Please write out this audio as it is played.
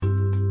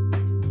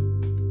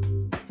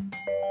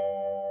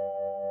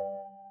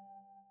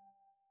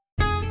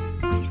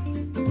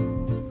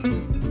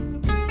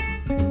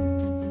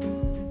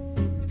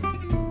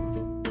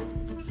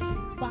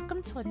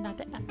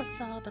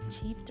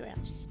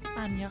Paragraphs.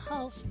 I'm your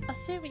host,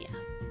 Etheria,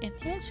 and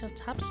here's your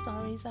top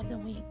stories of the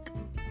week.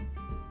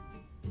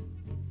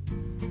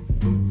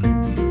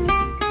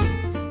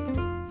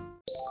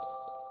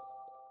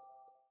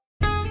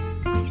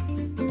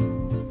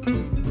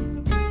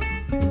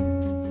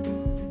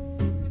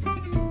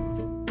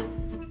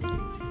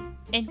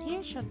 And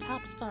here's your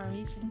top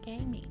stories in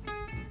gaming.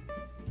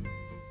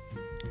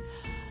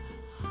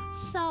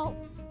 So,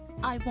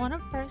 I want to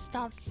first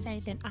off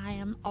say that I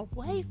am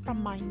away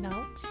from my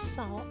notes,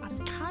 so I'm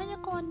kind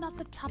of going off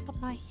the top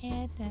of my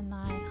head, and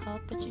I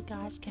hope that you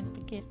guys can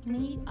forgive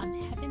me.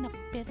 I'm having a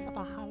bit of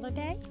a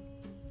holiday,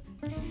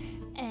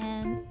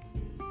 and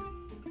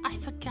I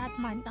forgot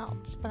my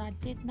notes, but I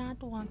did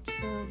not want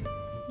to,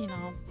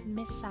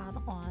 miss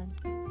out on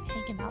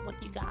hanging out with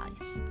you guys.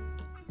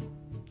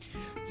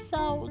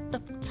 So, the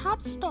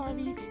top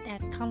stories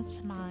that come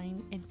to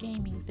mind in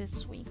gaming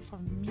this week for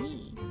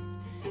me,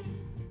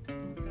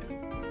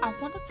 I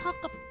want to talk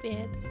a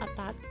bit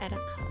about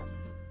Etika.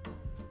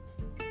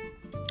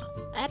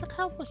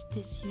 Etika was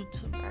this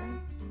YouTuber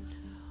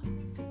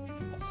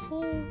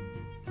who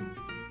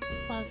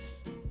was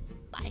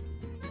like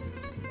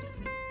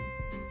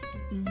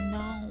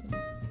known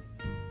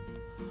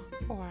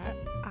for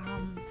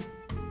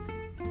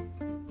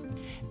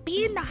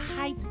being a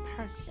hype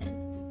person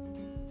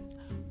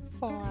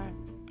for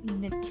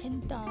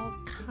Nintendo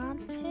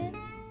content.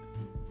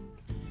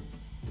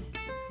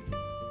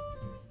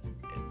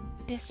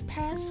 This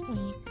past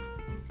week,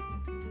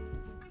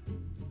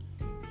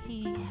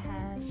 he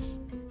has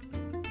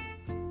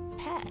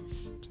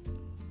passed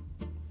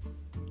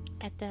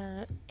at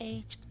the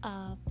age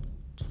of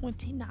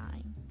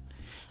 29.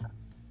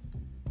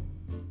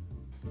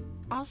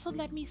 Also,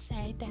 let me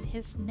say that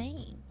his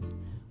name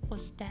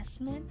was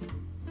Desmond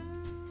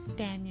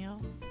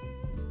Daniel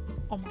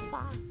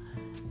Omofa.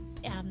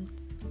 I'm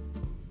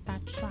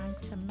not trying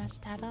to mess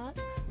that up,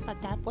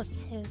 but that was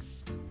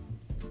his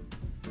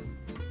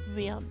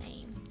real name.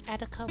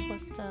 Etika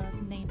was the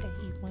name that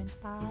he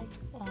went by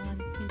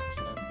on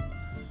YouTube.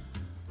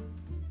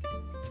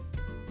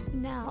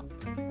 Now,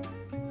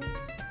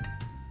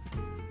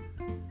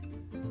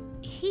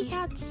 he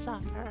had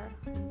suffered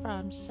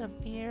from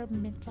severe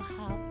mental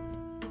health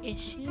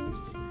issues,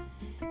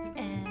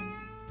 and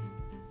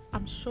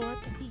I'm sure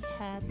that he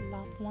had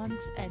loved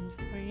ones and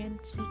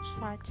friends who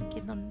tried to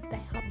give him the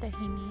help that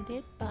he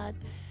needed, but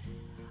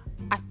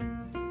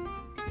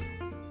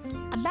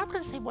I'm not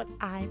going to say what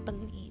I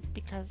believe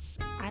because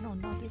I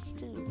don't know this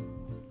dude,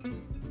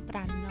 but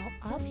I know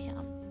of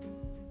him.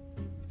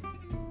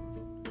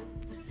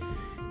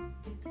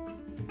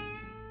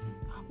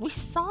 We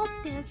saw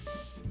this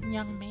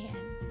young man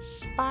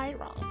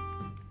spiral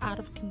out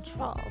of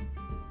control,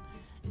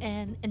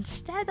 and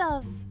instead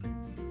of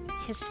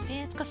his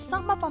fans, because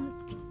some of them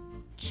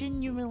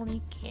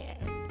genuinely cared,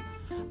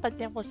 but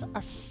there was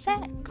a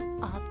sect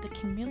of the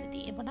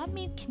community, and when I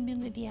mean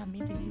community, I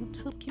mean the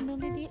YouTube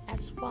community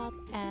as well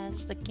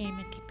as the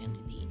gaming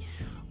community.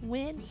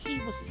 When he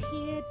was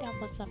here, that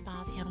was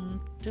about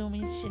him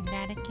doing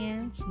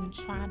shenanigans and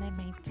trying to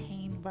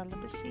maintain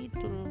relevancy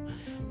through,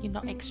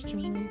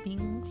 extreme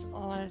means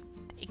or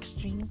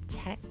extreme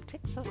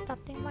tactics or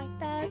something like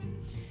that.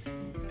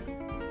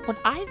 When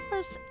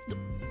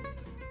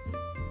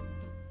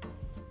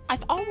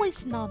I've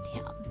always known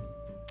him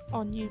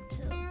on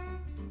YouTube.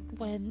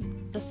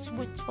 When the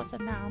Switch was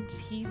announced,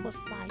 he was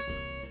like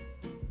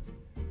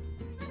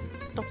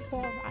the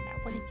forerunner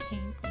when it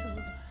came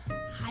to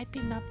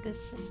hyping up this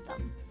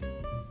system.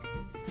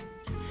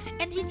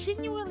 And he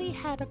genuinely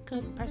had a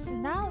good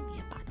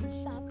personality about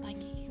himself.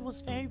 Like, he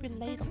was very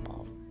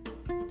relatable.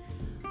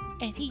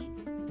 And he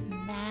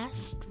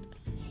masked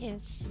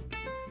his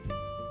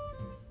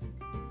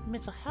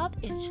mental health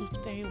issues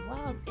very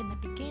well in the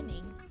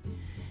beginning.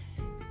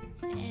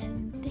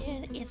 And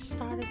then it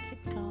started to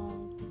go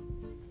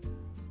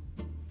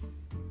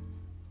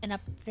in a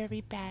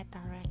very bad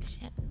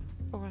direction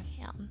for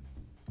him.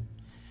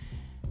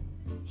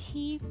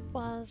 He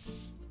was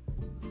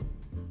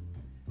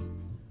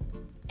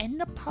in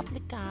the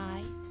public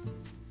eye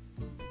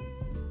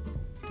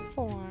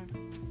for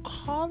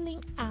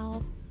calling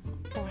out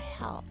for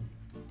help.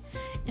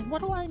 And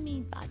what do I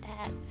mean by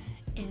that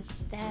is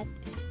that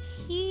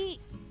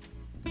he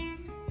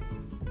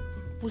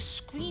was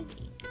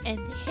screaming, and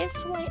his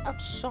way of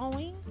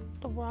showing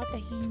the world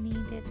that he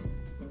needed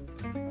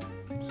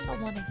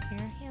someone to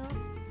hear him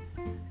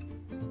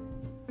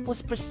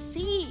was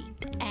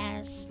perceived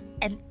as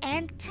an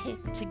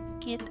antic to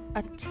get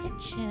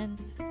attention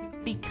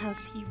because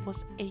he was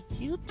a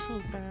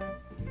YouTuber,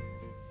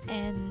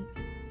 and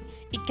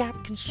it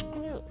got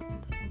construed.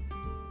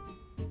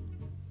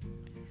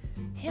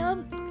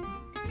 Him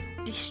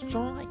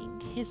destroying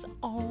his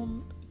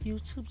own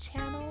YouTube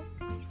channel,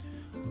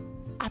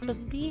 I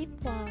believe,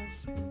 was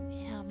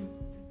him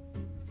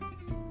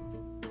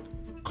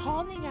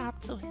calling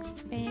out to his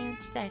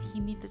fans that he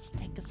needed to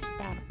take a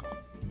sabbatical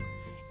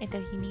and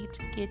that he needed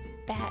to get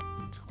back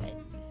to it.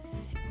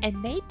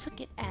 And they took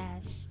it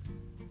as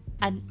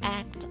an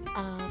act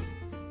of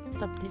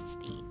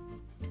publicity.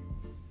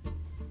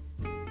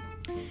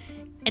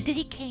 And then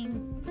he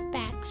came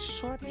back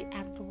shortly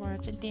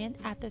afterwards, and then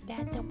after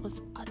that, there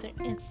was other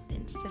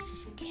incidents that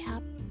just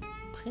kept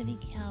putting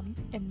him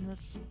in the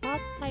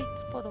spotlight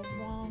for the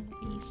wrong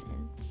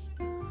reasons.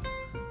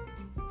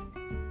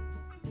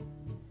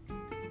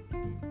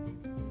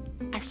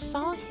 I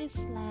saw his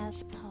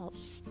last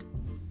post,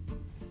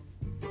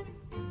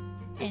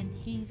 and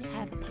he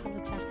had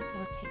apologized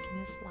before taking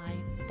his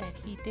life, that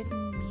he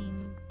didn't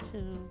mean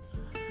to,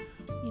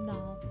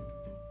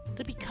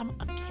 to become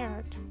a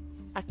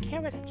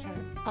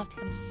caricature of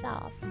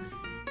himself.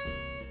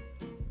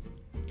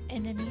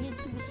 And in the end,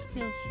 he was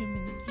still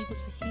human. He was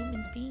a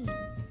human being.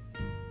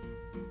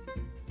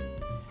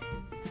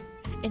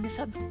 And it's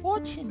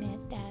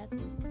unfortunate that,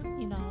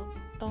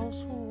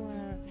 those who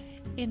were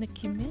in the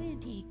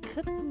community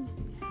couldn't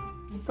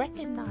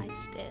recognize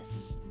this.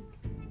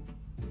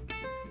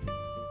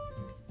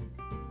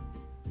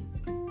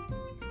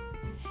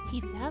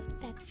 He left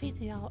that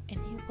video and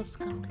he was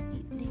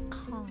completely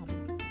calm.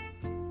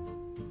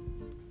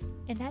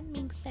 And that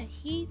means that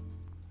he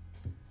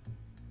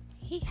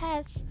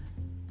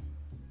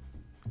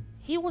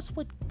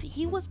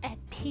was at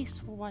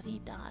peace with what he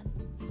done.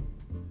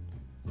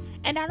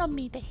 And I don't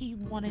mean that he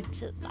wanted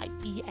to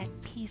be at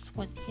peace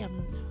with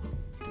him,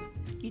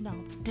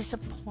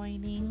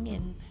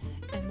 disappointing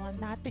and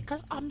whatnot,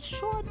 because I'm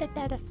sure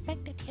that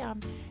affected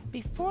him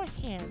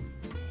beforehand.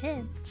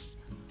 Hence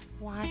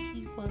why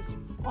he was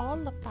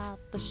all about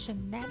the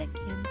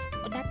shenanigans,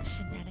 or not the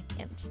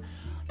shenanigans,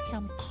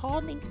 him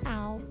calling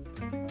out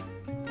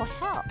for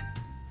help.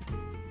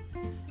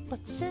 But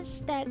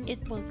since that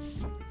it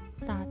was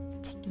not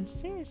taken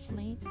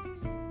seriously,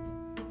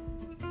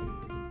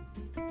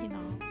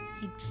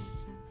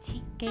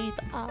 he gave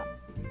up,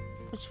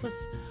 which was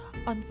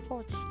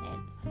unfortunate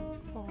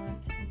for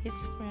his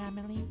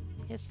family,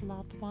 his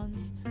loved ones,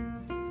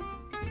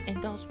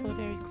 and those who were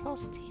very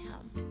close to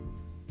him.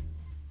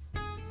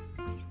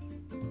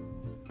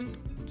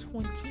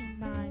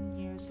 29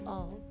 years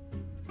old.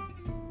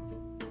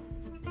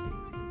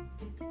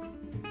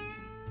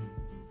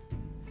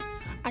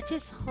 I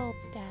just hope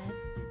that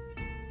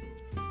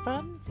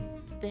from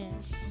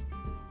this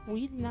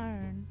we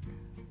learn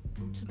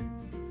to,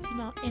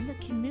 in the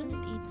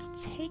community, to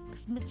take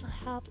mental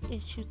health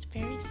issues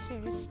very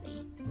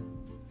seriously.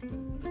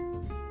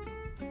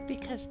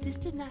 Because this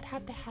did not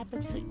have to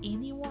happen to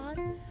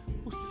anyone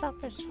who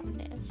suffers from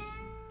this.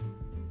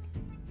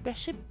 There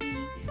should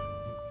be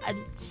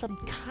some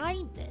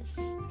kindness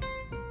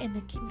in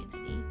the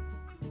community.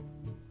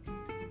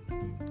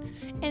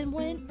 And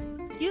when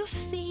you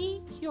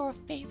see your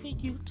favorite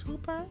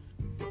YouTuber,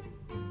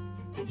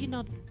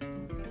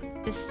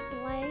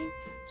 display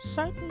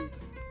certain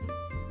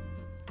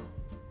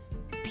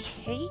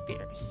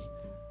behaviors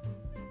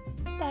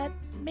that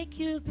make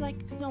you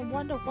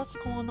wonder what's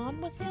going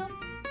on with him.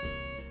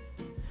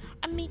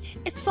 I mean,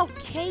 it's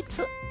okay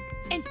to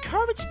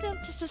encourage them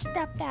to just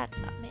step back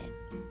from it.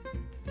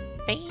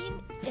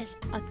 Fame is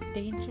a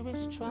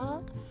dangerous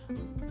drug,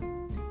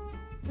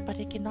 but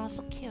it can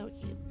also kill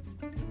you.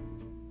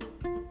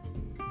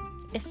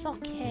 It's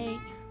okay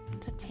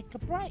to take a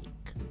break.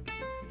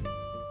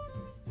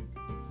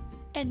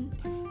 And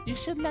you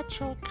should let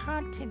your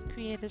content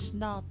creators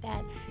know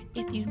that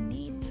if you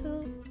need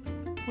to,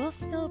 we'll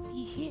still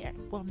be here.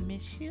 We'll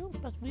miss you,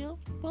 but we'll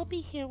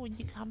be here when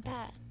you come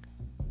back.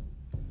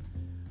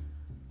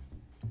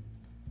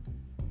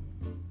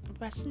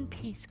 Rest in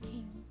peace,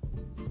 King.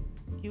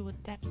 You will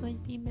definitely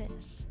be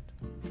missed.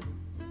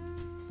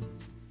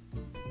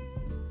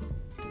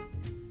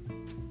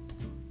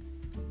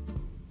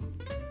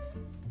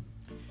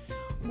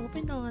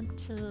 Moving on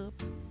to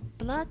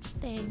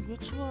Bloodstained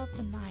Ritual of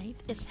the Night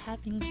is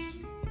having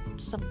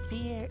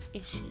severe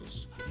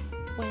issues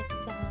with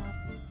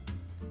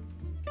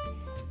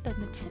the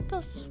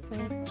Nintendo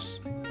Switch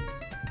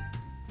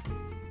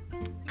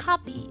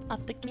copy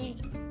of the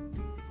game.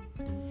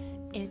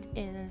 It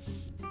is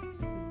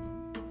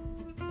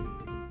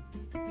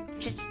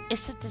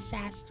it's a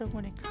disaster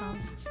when it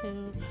comes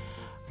to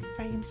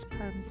frames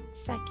per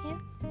second.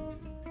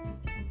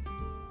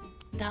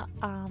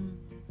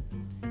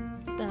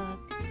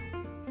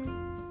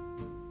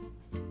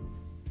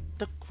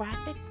 The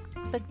graphic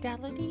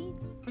fidelity,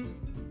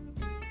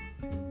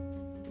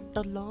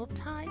 the load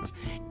times,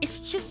 it's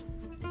just,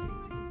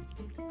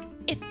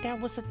 clearly there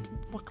was a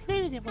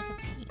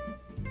team,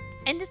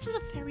 and this is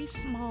a very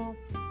small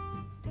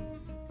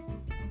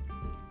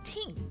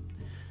team,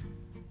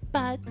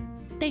 but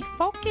they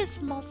focus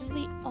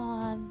mostly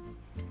on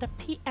the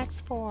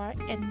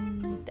PS4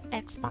 and the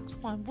Xbox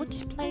One,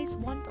 which plays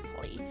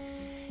wonderfully,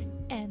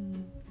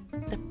 and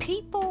the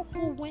people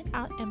who went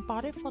out and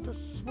bought it for the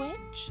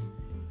Switch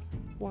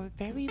were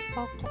very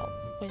vocal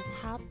with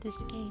how this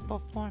game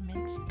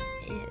performance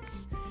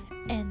is,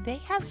 and they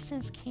have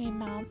since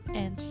came out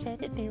and said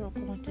that they were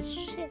going to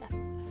shift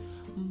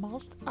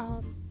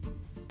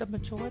the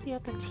majority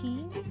of the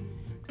team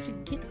to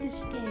get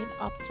this game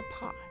up to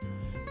par.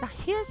 Now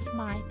here's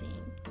my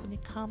thing when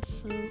it comes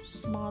to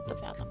small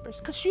developers,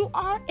 because you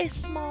are a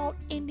small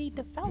indie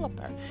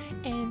developer,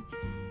 and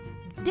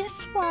this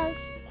was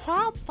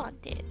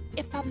crowdfunded.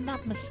 If I'm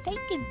not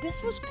mistaken, this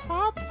was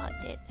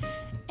crowdfunded.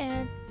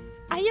 And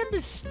I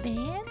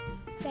understand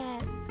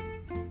that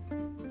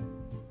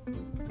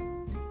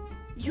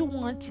you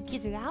want to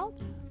get it out,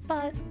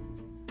 but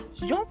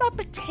your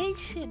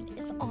reputation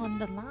is on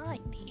the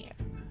line here.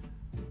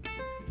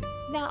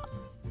 Now,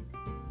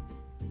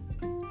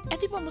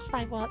 everyone was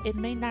like, well, it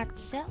may not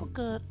sell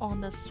good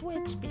on the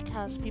Switch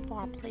because people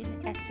are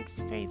playing it at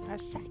 60 frames per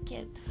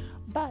second,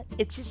 but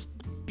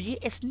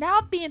it's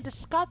now being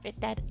discovered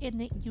that in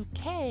the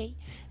UK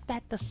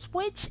that the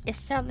Switch is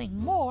selling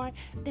more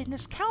than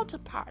its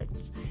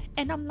counterparts.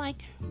 And I'm like,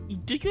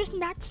 do you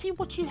not see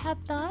what you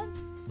have done?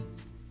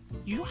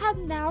 You have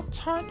now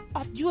turned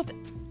off you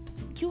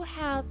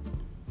have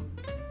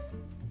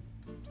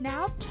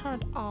now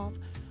turned off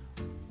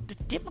the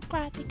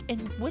demographic in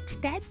which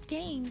that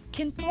game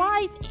can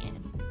thrive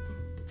in.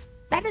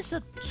 That is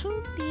a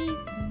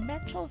 2D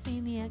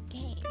Metroidvania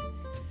game.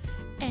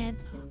 And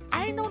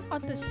I don't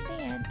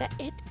understand that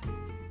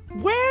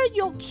where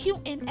your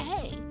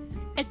Q&A,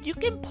 and you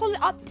can pull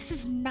it up, this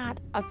is not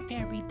a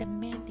very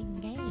demanding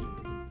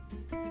game.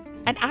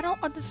 And I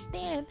don't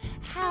understand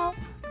how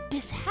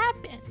this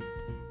happened.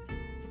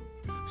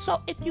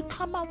 So if you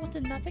come out with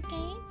another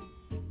game,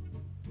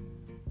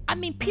 I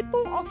mean,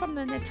 people from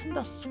the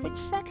Nintendo Switch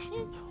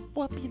section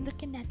will be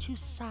looking at you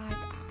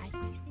side-eye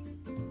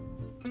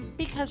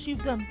because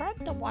you've done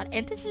Breath one,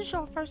 and this is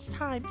your first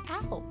time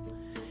out.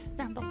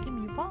 Now, don't get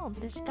me wrong,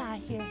 this guy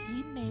here,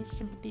 he made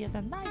Symphony of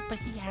the Night, but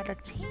he had a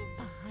team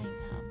behind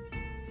him.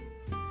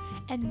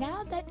 And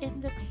now that it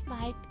looks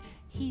like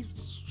he's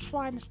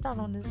trying to start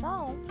on his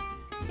own,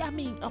 I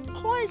mean, of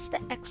course, the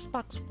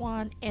Xbox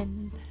One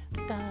and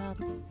the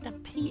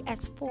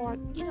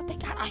PS4, they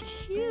got a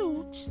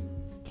huge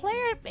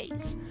player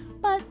base,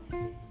 but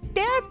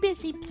they're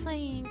busy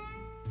playing,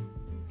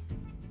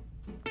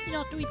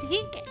 3D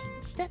games.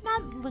 They're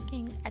not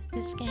looking at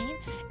this game,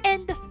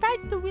 and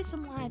the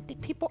reason why I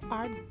think people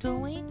are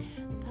doing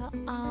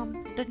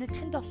the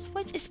Nintendo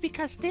Switch is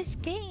because this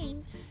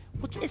game,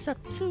 which is a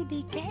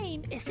 2D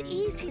game, is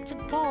easy to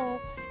go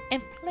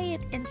and play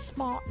it in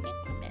small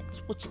increments,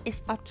 which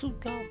is a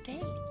to-go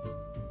game.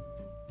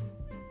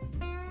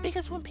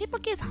 Because when people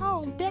get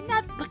home, they're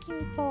not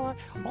looking for,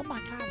 oh my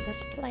god,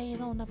 let's play it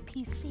on a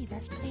PC,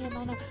 let's play it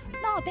on a...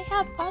 No, they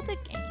have other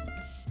games.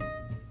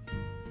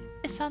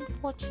 It's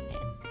unfortunate.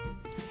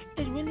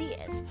 It really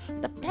is.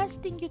 The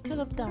best thing you could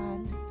have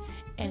done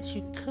is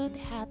you could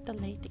have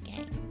delayed the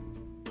game.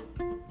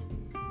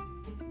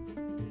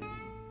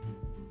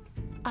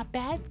 A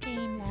bad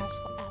game lasts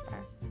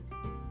forever.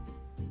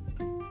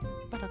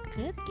 But a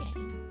good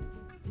game,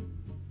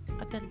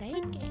 a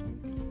delayed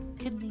game,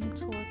 can lead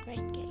to a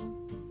great game.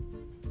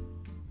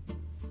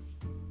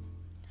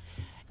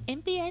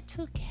 NBA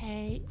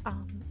 2K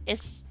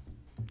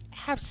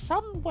have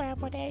somewhere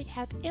where they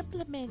have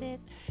implemented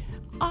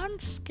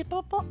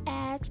unskippable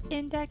ads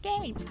in their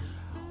game.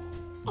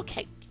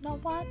 Okay, you know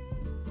what?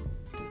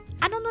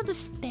 I don't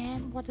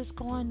understand what is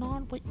going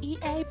on with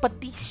EA,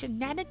 but these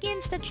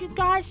shenanigans that you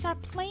guys are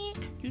playing,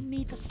 you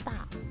need to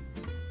stop.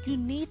 You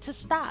need to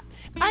stop.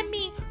 I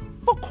mean,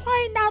 for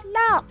crying out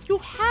loud, you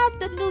have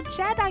the new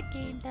Jedi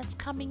game that's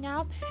coming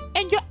out,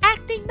 and you're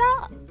acting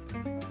up.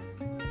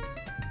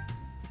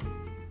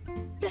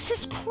 This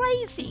is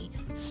crazy.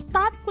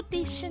 Stop with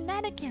these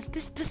shenanigans.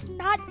 This does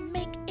not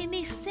make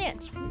any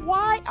sense.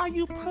 Why are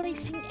you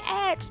placing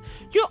ads?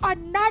 You are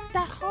not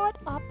that hard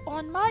up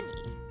on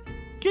money.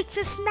 You're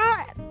just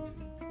not.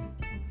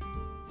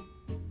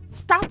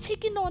 Stop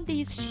taking on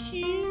these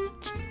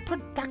huge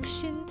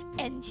productions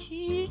and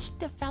huge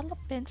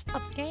developments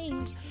of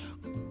games.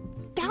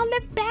 Dial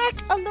it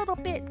back a little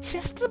bit,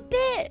 just a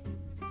bit.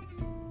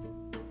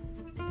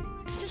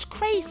 This is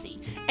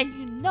crazy, and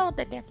you know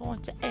that they're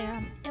going to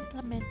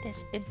implement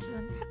this into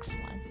the next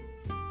one.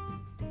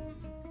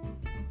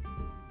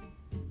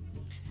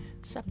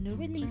 Some new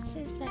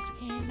releases that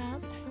came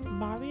out.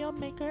 Mario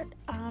Maker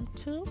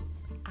 2.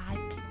 I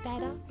picked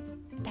that up.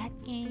 That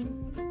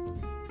game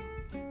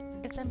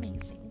is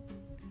amazing.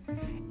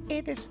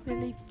 It is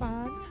really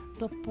fun.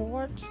 The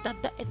boards,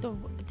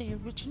 the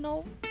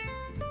original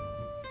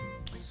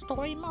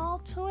story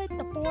mode to it,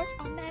 the boards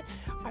on that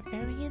are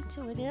very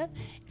intuitive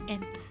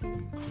and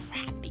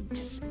crafty,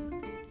 just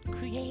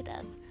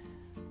creative.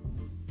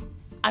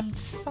 I'm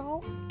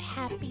so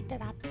happy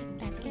that I picked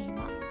that game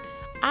up.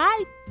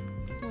 I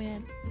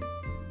went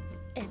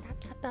and I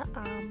got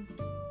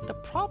the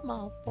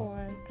promo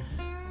for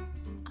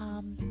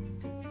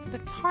the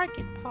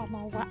Target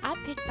promo where I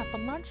picked up a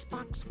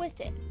lunchbox with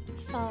it.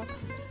 So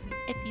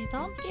if you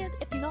don't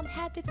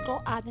have it, go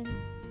out and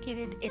get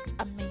it. It's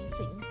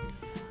amazing.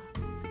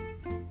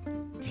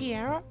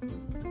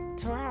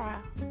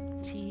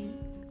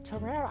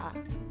 Terraria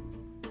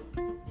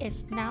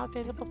is now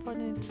available for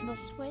the Nintendo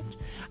Switch.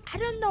 I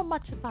don't know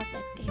much about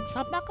that game, so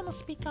I'm not going to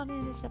speak on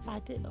it as if I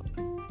do.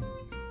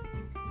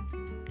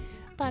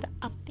 But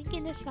I'm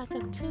thinking it's like a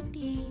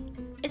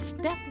 2D. It's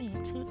definitely a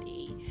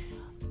 2D.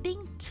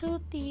 Think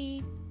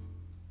 2D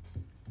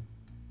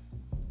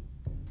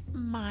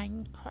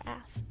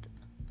Minecraft.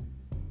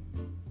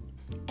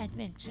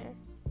 adventure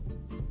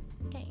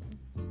game.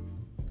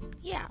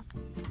 Yeah,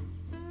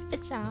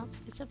 it's out.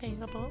 It's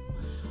available.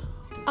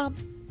 Um,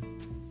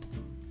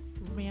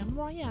 Realm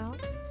Royale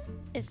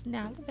is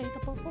now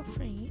available for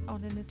free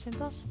on the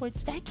Nintendo Switch.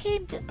 That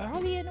came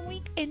early in the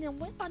week and it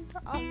went under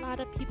a lot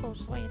of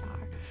people's radar,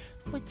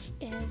 which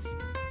is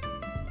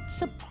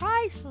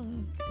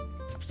surprising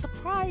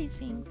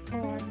surprising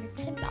for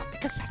Nintendo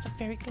because that's a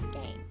very good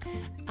game.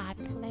 I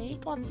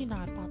played, well,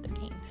 I bought the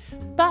game,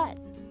 but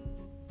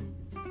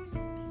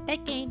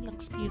that game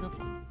looks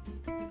beautiful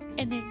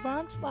and it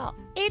runs well.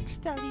 It's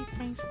 30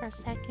 frames per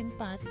second,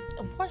 but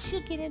once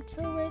you get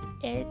into it,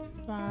 it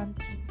runs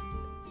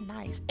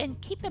nice. And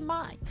keep in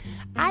mind,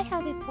 I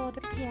have it for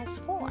the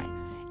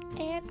PS4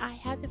 and I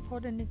have it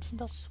for the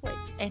Nintendo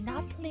Switch, and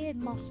I play it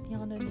mostly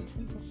on the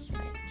Nintendo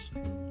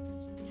Switch.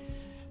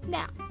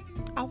 Now,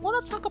 I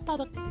want to talk about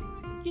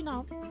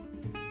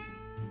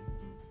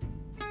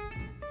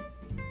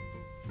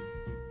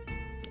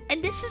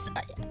and this is,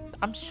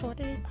 I'm sure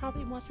that it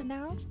probably was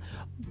announced,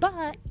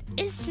 but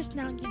it's just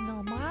now getting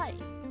on my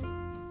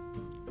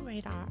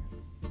radar.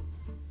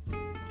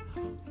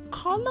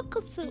 Call of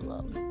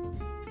Cthulhu,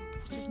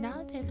 which is now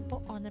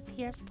available on the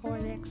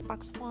PS4, the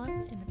Xbox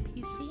One, and the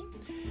PC,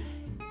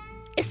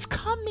 it's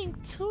coming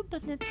to the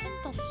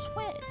Nintendo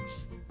Switch.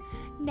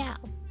 Now,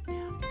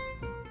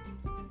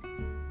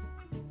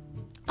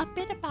 a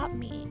bit about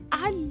me.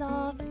 I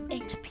love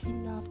H.P.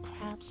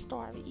 Lovecraft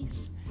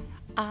stories.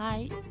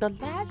 The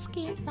last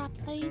game I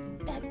played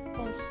that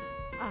was,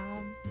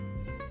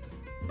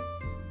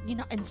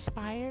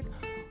 inspired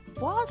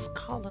was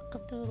Call of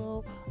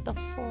Cthulhu, the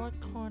Four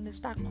Corners,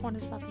 Dark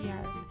Corners of the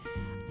Earth.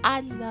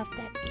 I love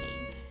that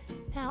game.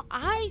 Now,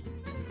 I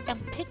am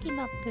picking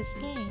up this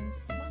game.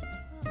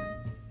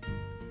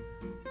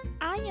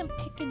 I am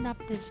picking up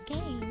this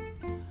game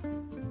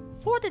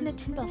for the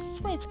Nintendo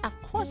Switch. Of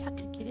course, I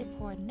could get it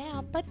for it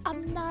now, but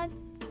I'm not.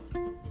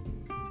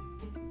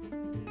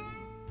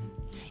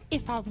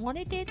 If I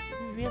wanted it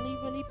really,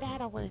 really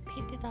bad, I would have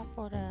picked it up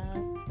for the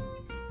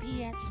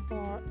PS4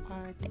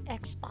 or the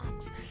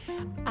Xbox.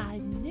 I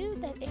knew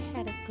that it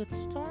had a good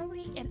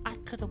story, and I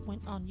could have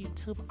went on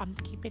YouTube. I'm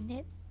keeping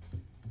it.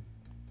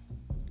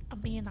 I'm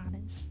being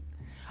honest.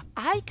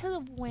 I could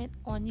have went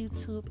on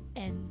YouTube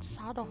and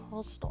saw the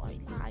whole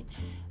storyline,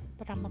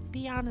 but I'm gonna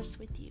be honest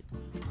with you.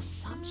 For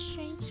some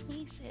strange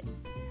reason,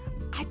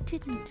 I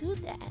didn't do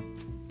that.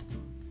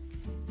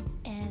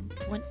 And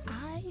when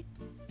I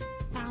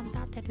found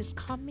out that it's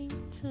coming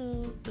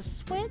to the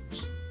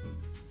Switch,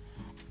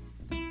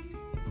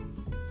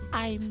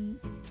 I'm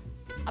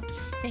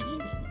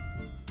abstaining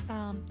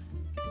from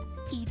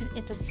even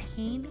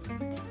entertaining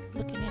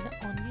looking at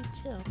it on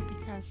YouTube,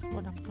 because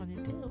what I'm going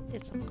to do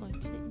is I'm going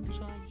to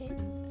enjoy it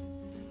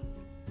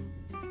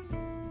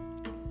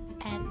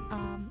and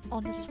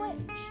on the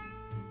Switch.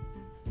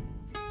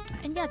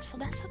 And yeah, so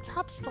that's the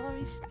top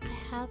stories that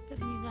I have for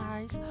you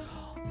guys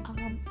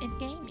in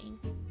gaming.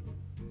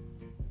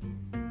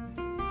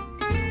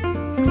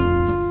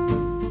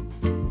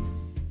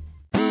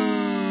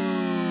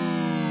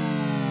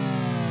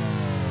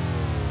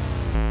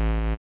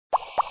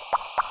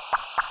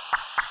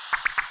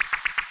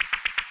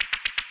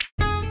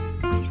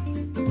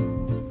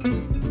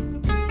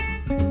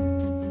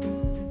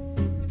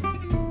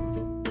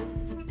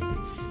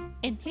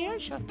 And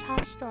here's your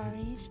top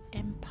stories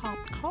in pop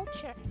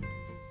culture.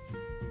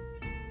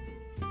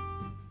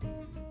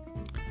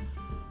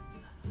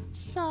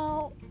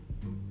 So,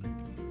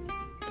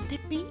 the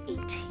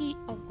BET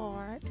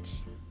Awards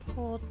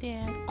pulled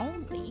in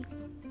only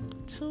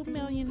 2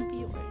 million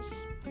viewers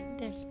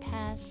this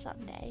past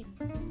Sunday.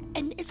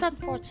 And it's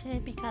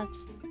unfortunate because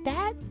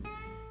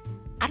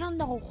I don't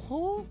know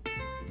who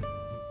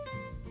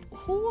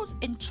was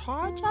in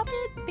charge of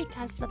it,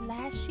 because the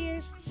last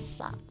year's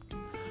sucked.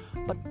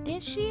 But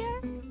this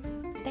year,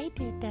 they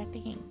did their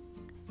thing.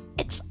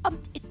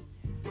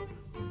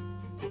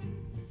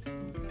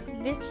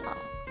 Lizzo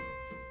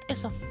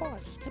is a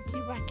force to be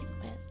reckoned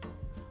with.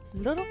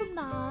 Lil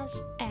Nas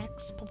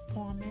X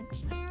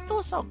performance, it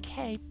was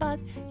okay, but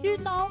he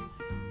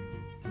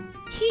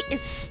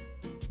is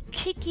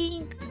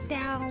kicking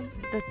down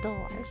the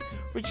doors.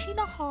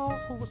 Regina Hall,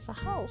 who was the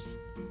host,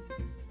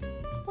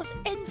 was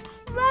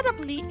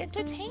incredibly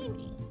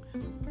entertaining.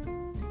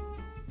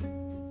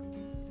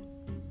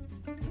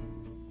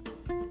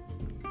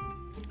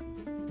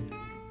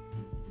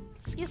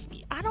 Excuse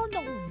me, I don't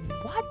know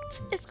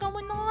what is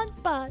going on,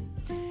 but,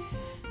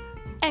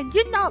 and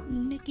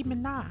Nicki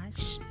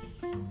Minaj,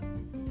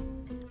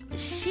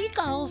 she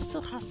goes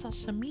to her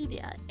social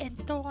media and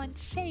throwing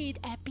shade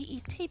at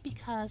BET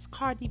because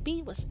Cardi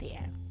B was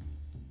there.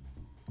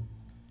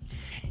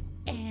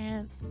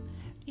 And,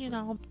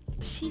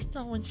 she's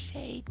throwing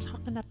shade,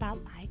 talking about,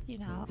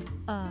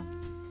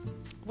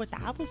 when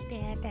I was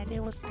there, that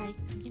it was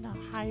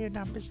higher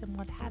numbers than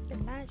what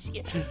happened last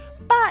year.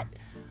 But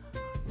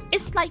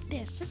it's like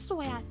this is the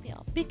way I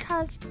feel,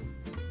 because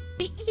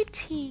BET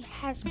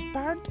has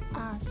burnt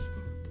us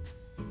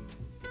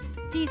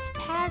these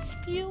past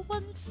few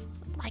ones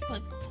like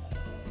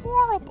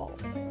horrible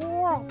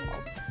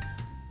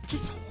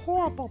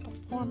horrible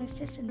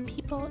performances and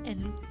people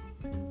and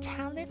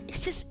talent.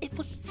 It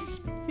was just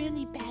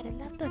really bad. It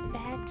left a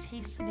bad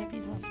taste in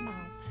everyone's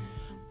mouth.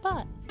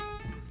 But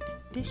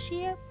this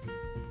year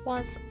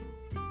was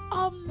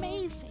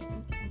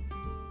amazing.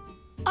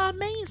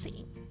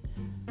 Amazing.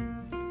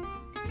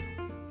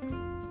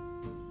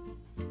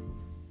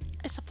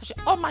 Except for,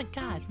 oh my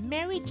God,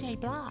 Mary J.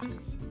 Blige.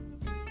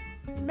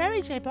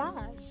 Mary J.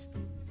 Blige.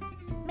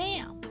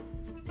 Ma'am.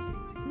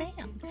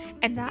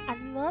 And I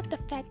love the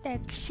fact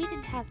that she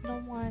didn't have no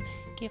one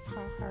give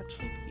her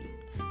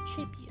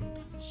tribute.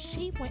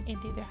 She went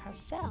and did it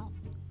herself.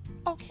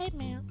 Okay,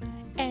 ma'am.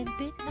 And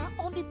not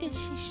only did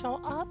she show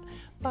up,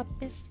 but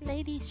this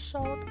lady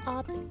showed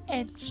up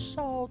and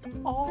showed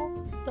all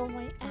the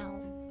way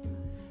out.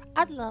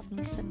 I love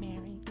me some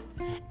Mary,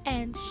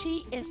 and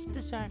she is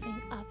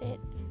deserving of it.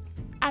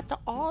 After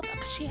all,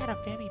 she had a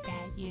very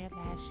bad year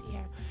last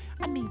year.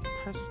 I mean,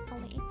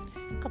 personally,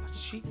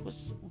 she was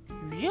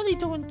really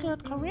doing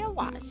good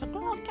career-wise. The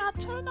girl got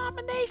 2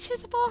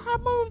 nominations for her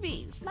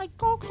movies. Like,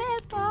 go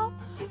ahead, girl.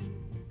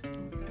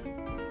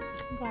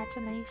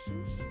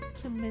 Congratulations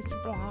to Miss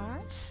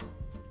Blige,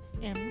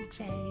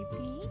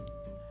 MJB.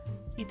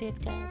 You did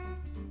good.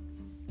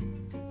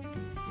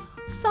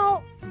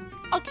 So,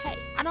 okay,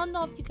 I don't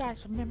know if you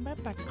guys remember,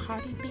 but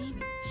Cardi B,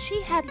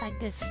 she had like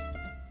this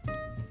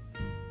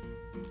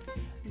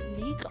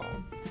legal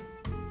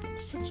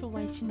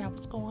situation that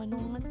was going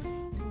on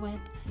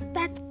with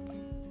that.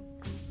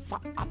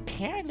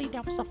 Apparently,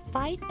 there was a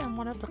fight in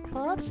one of the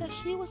clubs that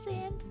she was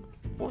in,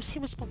 or she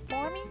was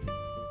performing,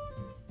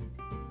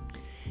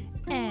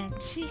 and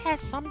she had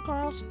some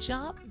girls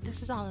jump.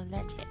 This is all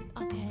alleged,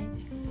 okay?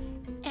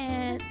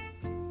 And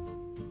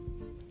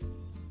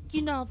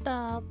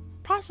the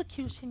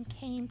prosecution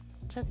came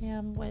to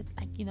them with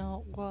like,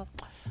 we'll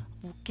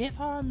give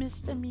her a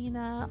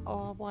misdemeanor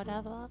or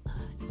whatever,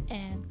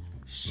 and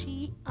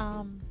she'll,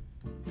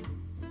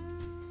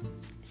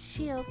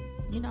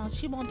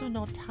 she won't do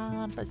no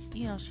time, but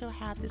she'll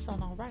have this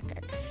on her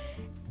record.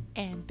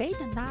 And they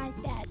denied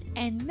that,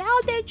 and now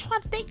they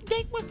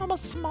went from a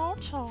small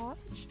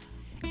charge,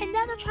 and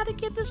now they're trying to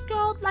give this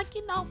girl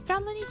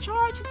felony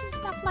charges and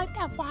stuff like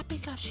that. Why?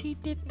 Because she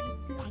didn't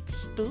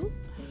stoop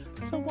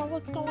to what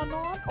was going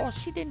on, or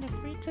she didn't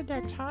agree to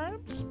their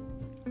terms.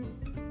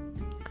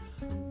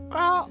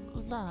 Girl,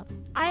 look,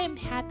 I am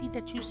happy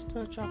that you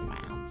stood your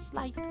grounds.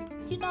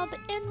 The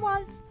end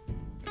was,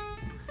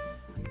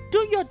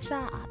 do your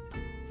job.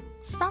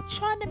 Stop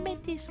trying to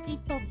make these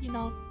people,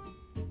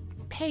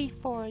 pay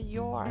for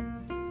your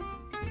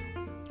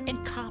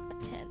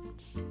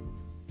incompetence.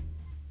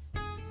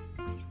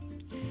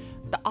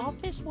 The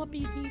Office will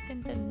be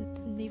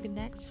leaving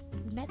next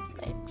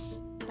Netflix.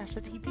 That's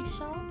a TV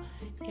show.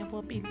 It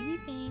will be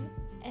leaving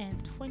in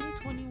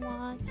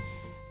 2021.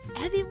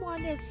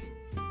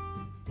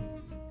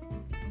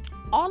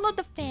 All of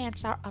the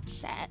fans are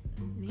upset.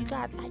 You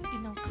got a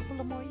couple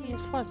of more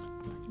years, for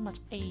pretty much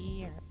a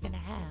year and a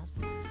half.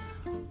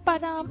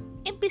 But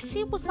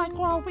NBC was like,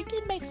 well, we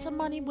can make some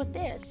money with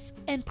this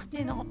and put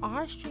it on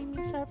our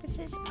streaming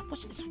services,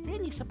 which is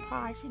really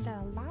surprising that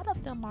a lot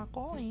of them are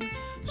going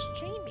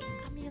streaming.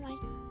 I mean,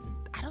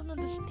 I don't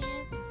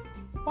understand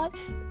I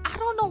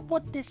don't know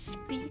what this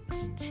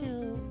speaks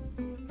to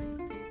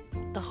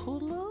the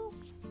Hulu,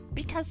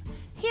 because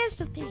here's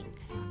the thing.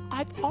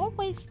 I've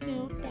always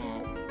knew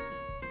that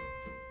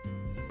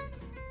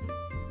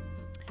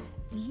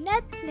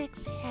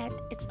Netflix had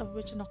its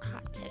original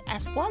content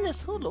as well as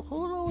Hulu.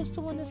 Hulu is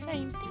doing the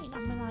same thing.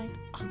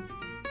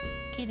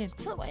 Get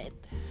into it.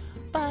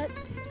 But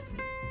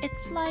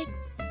it's like,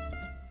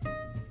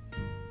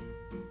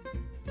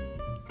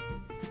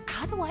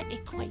 how do I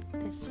equate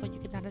this so you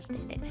can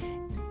understand it?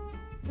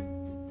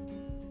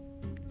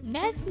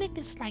 Netflix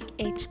is like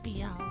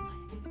HBO,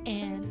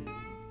 and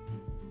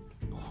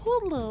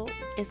Hulu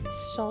is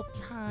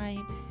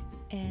Showtime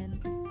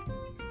and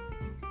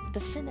the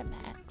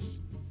Cinemax.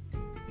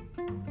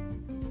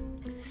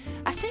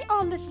 I say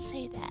all this to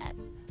say that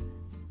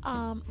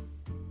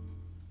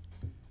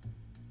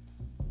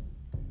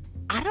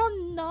I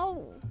don't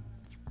know,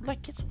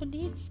 it's when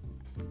these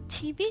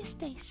TV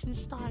stations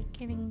start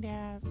getting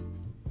their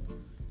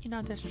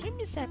their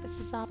streaming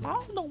services up, I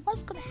don't know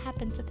what's gonna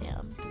happen to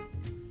them.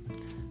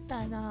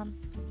 But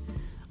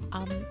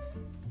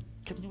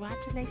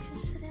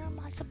congratulations to them,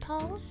 I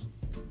suppose,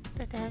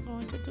 that they're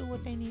going to do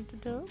what they need to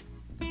do.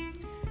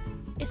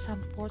 It's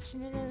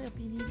unfortunate that they'll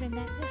be leaving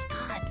Netflix.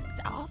 God,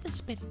 The Office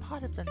has been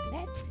part of the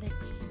Netflix,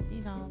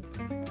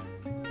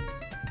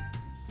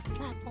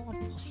 platform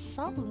for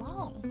so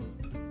long.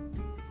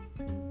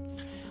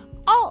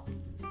 Oh,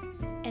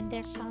 and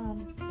there's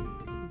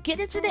get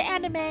into the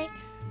anime.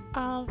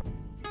 Hold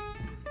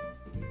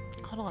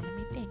on, let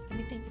me think.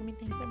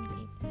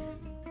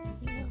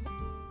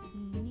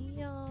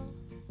 Neo.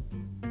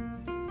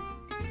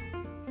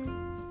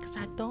 Because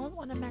I don't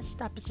want to mess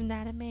it up. It's an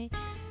anime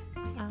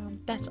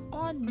that's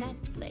on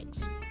Netflix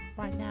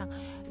right now.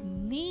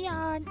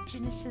 Neon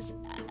Genesis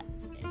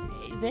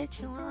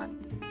Evangelion.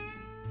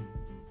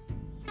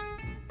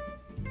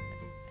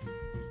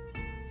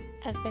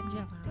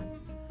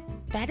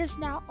 That is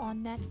now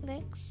on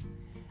Netflix.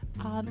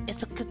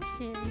 It's a good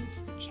series.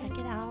 Check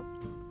it out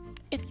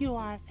if you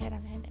are a fan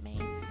of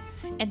anime.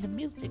 And the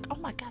music, oh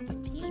my god, the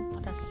theme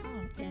for the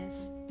song is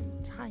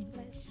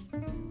timeless.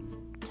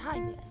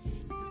 Timeless.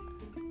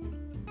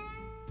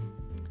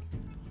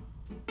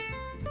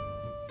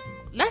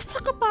 Let's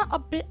talk about a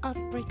bit of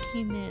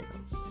breaking news.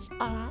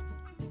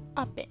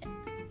 A bit.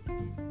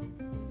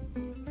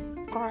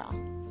 Girl,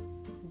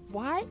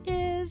 why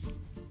is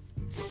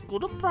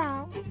Scooter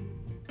Brown,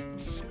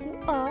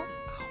 Scooter,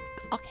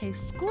 okay,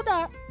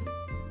 Scooter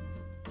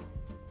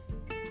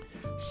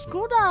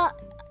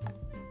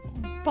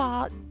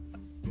bought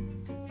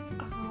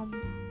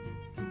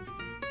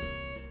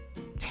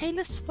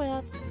Taylor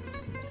Swift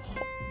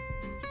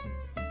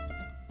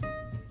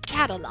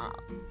catalog.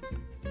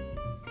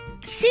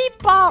 She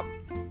bought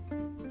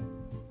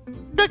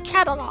the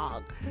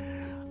catalog.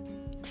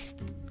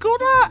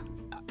 Scooter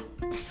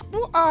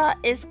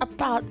is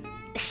about,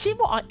 she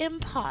want an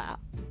empire.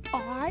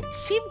 Alright?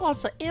 She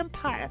wants an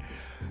empire.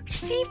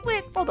 She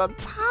went for the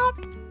top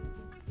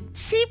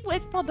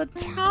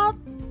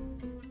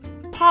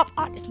pop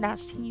artist. Now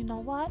see, you know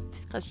what?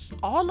 Cause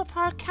all of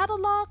her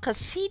catalog,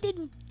 cause she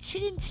didn't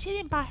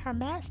buy her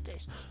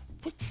masters,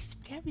 which is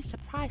very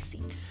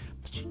surprising.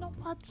 But you know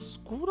what?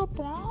 Scooter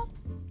Braun,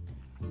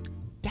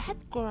 that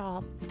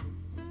girl,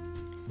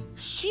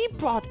 she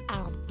brought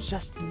out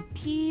Justin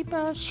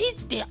Bieber. She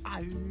did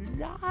a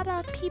lot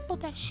of people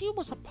that she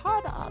was a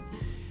part of.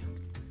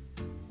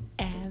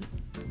 And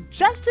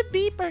Justin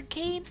Bieber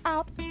came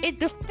out in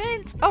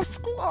defense of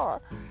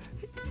Scooter.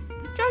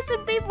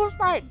 Justin Bieber was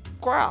like,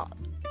 girl,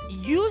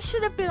 you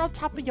should have been on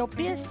top of your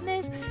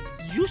business.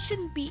 You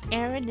shouldn't be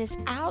airing this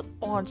out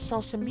on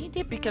social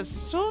media, because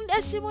soon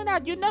as she went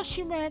out, you know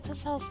she ran to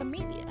social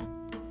media.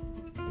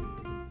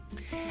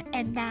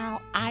 And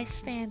now I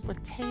Stand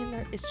with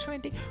Taylor is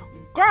trending.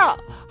 Girl,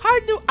 her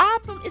new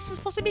album is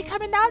supposed to be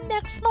coming out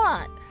next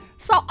month.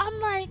 So I'm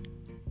like,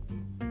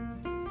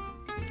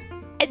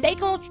 and they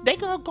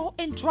gonna go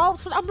in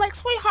droves. I'm like,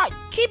 sweetheart,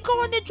 keep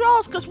going in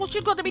droves, because what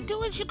you're gonna be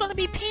doing is you're gonna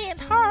be paying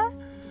her.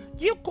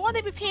 You're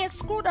gonna be paying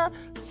Scooter.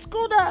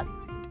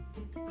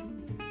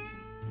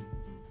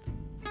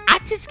 I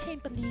just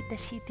can't believe that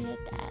she did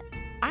that.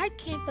 I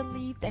can't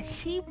believe that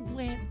she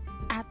went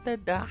after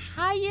the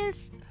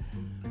highest,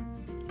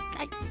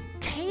 like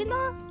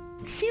Taylor.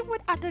 She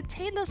went after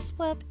Taylor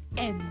Swift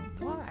and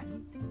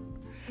won.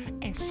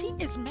 And she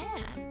is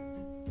mad.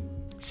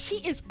 She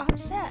is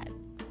upset.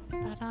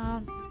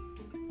 But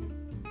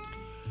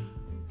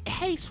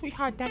hey,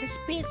 sweetheart, that is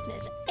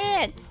business.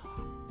 And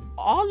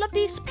all of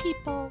these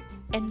people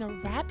in the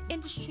rap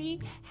industry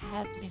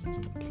have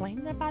been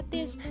complaining about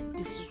this.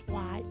 This is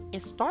why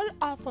it started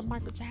off with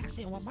Michael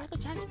Jackson. When Michael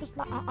Jackson was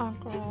like,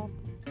 girl.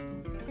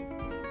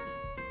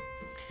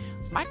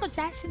 Michael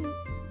Jackson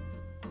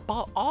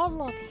bought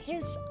all of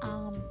his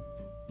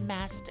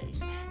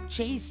masters.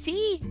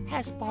 Jay-Z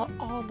has bought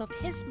all of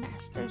his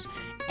masters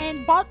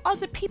and bought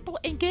other people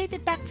and gave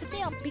it back to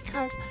them,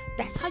 because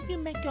that's how you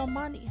make your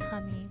money,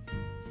 honey.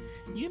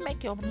 You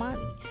make your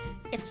money.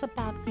 It's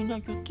about,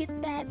 you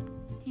get that,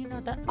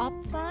 the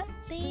upfront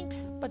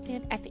thing, but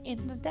then at the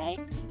end of the day,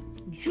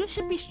 you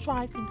should be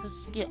striving to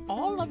get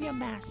all of your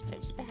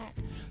masters back,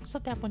 so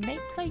that when they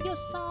play your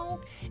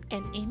song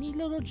and any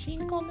little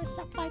jingle and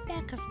stuff like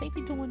that, because they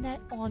be doing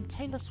that on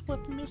Taylor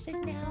Swift music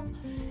now,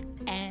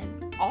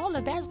 and all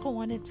of that's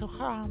going into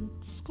her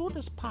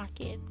Scooter's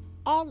pocket,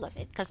 all of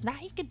it, because now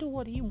he can do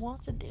what he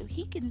wants to do.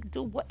 He can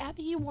do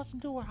whatever he wants to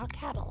do with her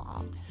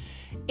catalog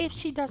if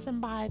she doesn't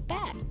buy it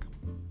back.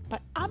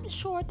 But I'm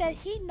sure that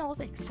he knows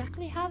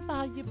exactly how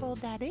valuable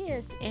that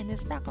is, and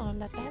is not going to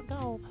let that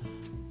go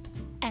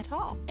at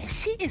all. And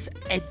she is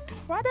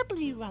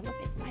incredibly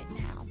relevant right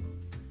now.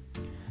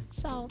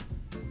 So,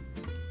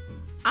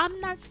 I'm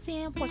not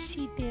saying what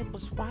she did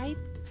was right,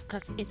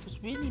 because it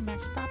was really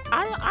messed up.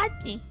 I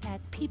think that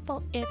if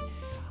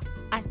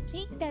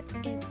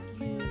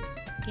you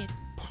get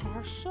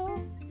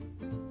partial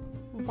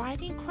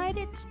writing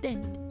credits,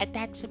 then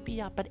that should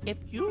be up. But if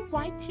you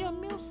write your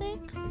music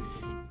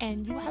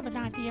and you have an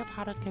idea of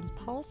how to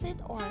compose it,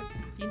 or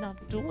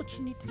do what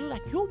you need to do,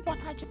 like you're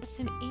 100%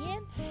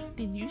 in,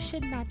 then you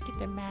should not get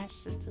the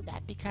masters to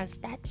that, because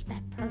that's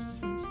that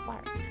person's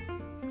work.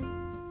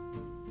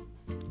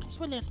 It's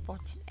really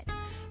unfortunate,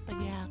 but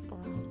yeah,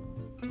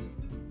 girl,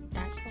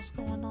 that's what's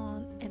going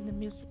on in the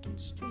music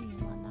industry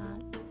and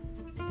whatnot.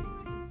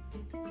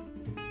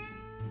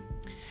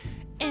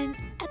 And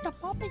at the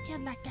moment, yeah,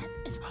 like that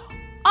is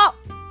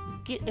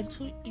get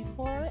into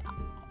Euphoria. Oh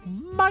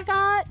my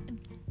God,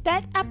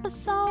 that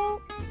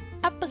episode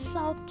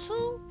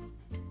 2,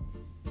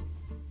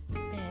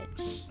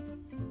 bitch.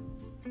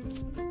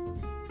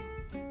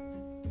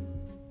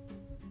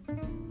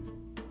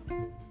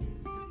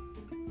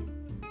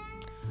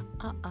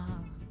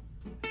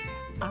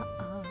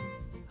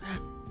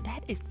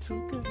 That is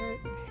too good.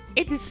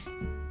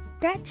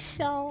 That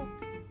show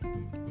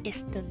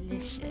is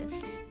delicious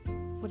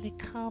when it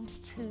comes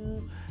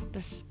to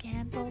the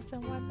scandals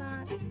and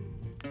whatnot.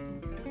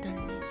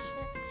 Delicious.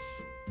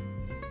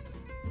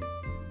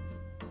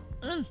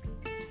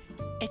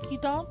 If you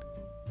don't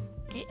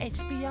get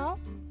HBO,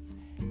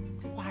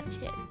 watch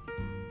it.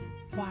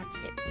 Watch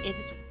it. It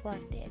is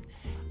worth it.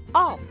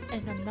 Oh,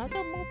 and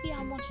another movie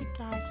I want you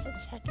guys to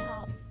check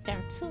out. There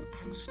are two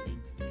actually.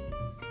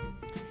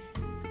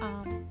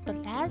 The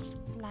Last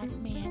Black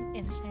Man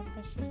in San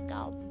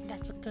Francisco.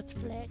 That's a good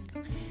flick.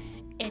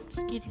 It's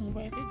getting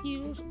rave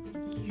reviews.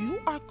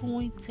 You are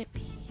going to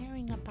be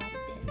hearing about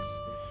this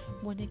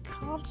when it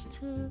comes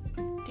to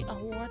the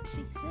award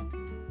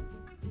season.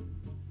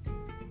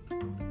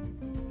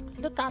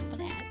 Look out for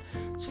that.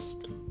 Just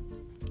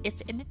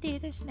it's in the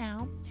theaters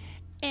now,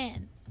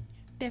 and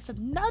there's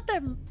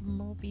another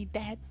movie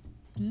that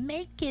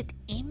make it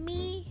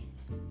Emmy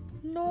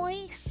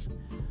noise.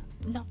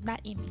 No, not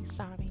Emmy.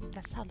 Sorry,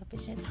 that's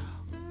television.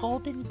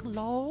 Golden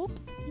Globe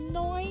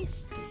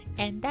noise,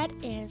 and that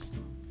is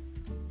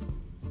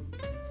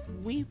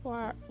we've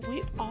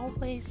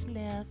always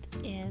lived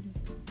in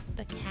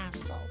the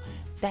castle.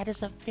 That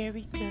is a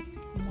very good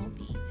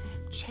movie.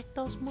 Check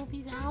those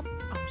movies out.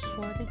 I'm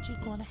sure that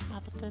you're gonna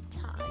have a good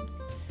time.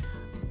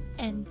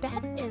 And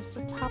that is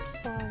the top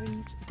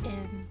stories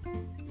in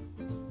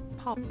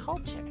pop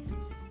culture.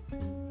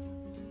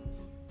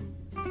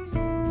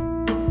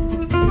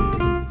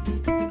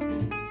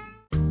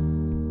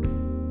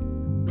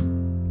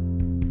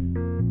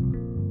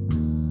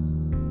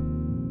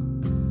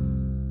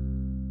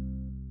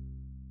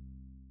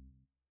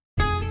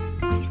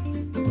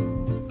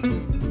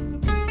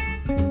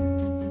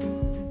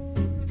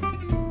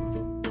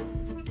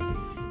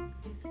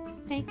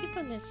 Thank you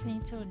for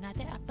listening to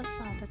another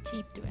episode of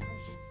Cheap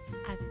Thrills.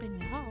 I've been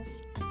your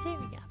host,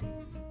 Etheria,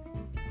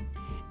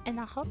 and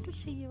I hope to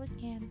see you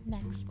again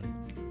next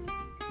week.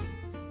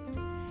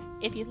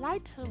 If you'd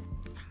like to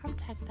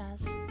contact us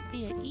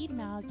via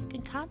email, you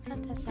can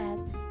contact us at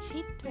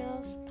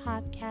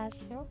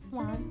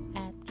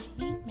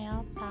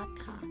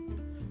cheapthrillspodcast01@gmail.com.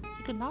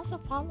 You can also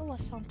follow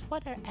us on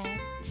Twitter at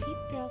Cheap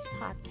Thrills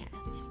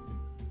Podcast.